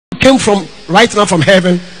came from right now from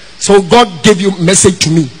heaven. So God gave you message to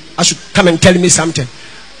me. I should come and tell me something.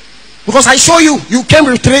 Because I saw you. You came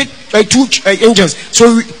with two angels.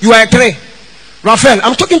 So you are 3. Raphael,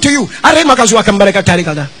 I'm talking to you. Are makazua kambareka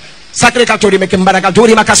tarikada. Sakre katori mekembaraka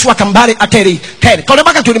tori makasua kambare ateri. Ted. Kole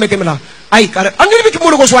makatori mekemela. Ai kare. Angiri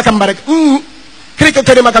mekimuro ko sua kambarek. Krike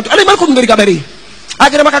tori makato. Ale makundiri kabari.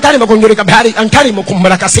 Agere makatari makundiri kabari. Antari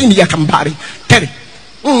mokumbaraka sini ya kambari. Ted.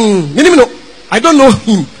 Minimino. I don't know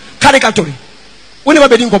him. Karikatori. When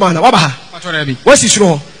never been commander. Wabaha. Patorebi. What's his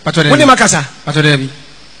role? Patorebi. When makasa. Patorebi.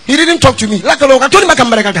 He didn't talk to me. Like a local told him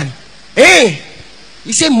makambarekatani. Eh.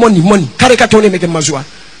 He said money. Karikatoni make mazua.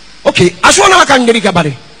 Okay. Aswana makangeri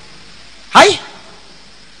kabari. Hi.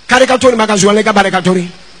 Karikatoni makazua lega barekatori.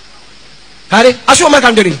 Kare. Aswana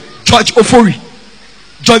makangeri. George Ofori.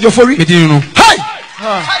 Hi.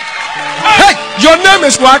 Hey. Your name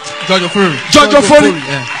is what? George Ofori. George Ofori.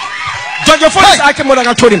 Yeah. George Ofori is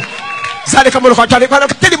Akemonagatoni. Zale kamoro fatale kwa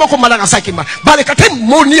teli boko malanga sakima bale katem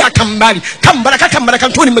moni akambali kambara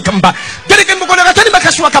kantoni mekamba dele kan boko ngatani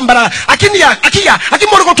makaswa kambara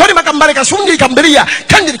akimoro ko tori makambale kasungi kamberia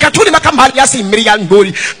kanjiri katoni makambali yasi miriya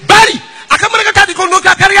ndori bali akamara katadi ko no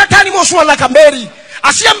kariya tani mo suwa kamberi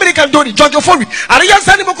asi american ndori George Ofori ariya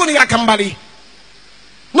sani boko ni akambali.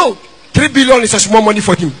 No, 3 billion is a small money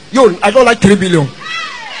for him. Yo, I don't like 3 billion.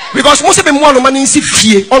 Because most of them want money in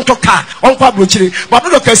fear on to car, on Pablochile, but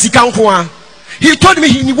look at Sikanqua. He told me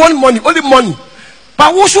he want money, only money.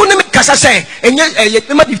 But what's one name Casasa, and yet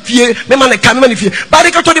the money fear, the man can money fear. But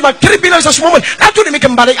I told him about 3 billion as a woman. I told him make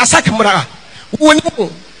him buy a sakamara.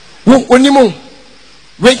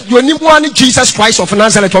 When you need one Jesus Christ of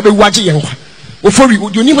Nazareth, or be watching for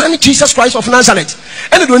you need one Jesus Christ of Nazareth,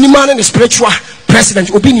 and the only man in the spiritual president,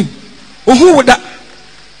 Obinim. Who would that?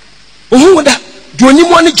 Do you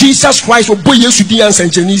want Jesus Christ or boy yes to the answer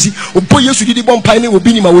and Genesi or boy yes to the bomb pine or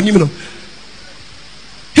Obinim?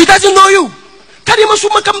 He doesn't know you.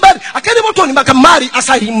 Karimasuma come back. I can't even tell him I can marry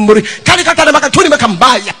aside him. Karikata Makatoni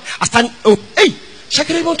Makambaya. I stand. Oh, hey,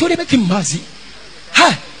 Shakari Tony Makimazi.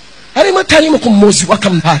 Ha, I didn't tell him Mosi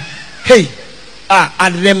Wakamba. Hey,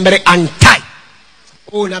 I remember anti.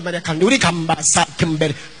 Oh, Nabara Kanduri Kamba Sat Kimber,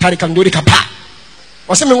 Tarikanduri Kapa.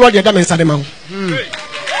 Or something what you're done in Sadamang.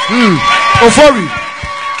 Ofori.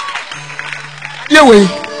 Yewe.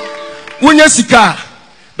 Unya sika.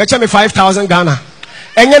 Becha me 5,000 Ghana.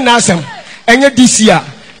 Enye nasem. Enye this year.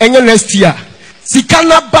 Enye next year. Sika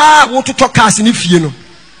na ba wo to talk as ni fie no.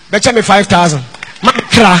 Becha me 5,000. Ma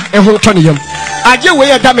kra ehun toni yam. Aje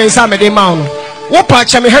we da me nsa me de ma no. Wo pa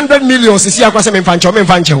cha me 100 million sisi akwase me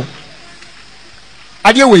mfanche wo.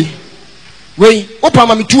 Aje we. We opa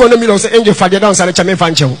ma me 200 million say angel fa de down sare cha me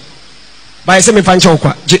mfanche wo. Ba say me mfanche wo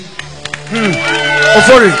kwa.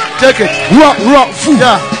 Ofori, take it. Raw food.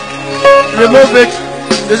 Yeah. Remove it.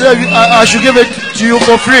 They say I should give it to you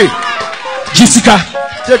for free. Jessica,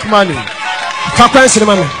 take money. Yeah,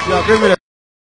 give me that.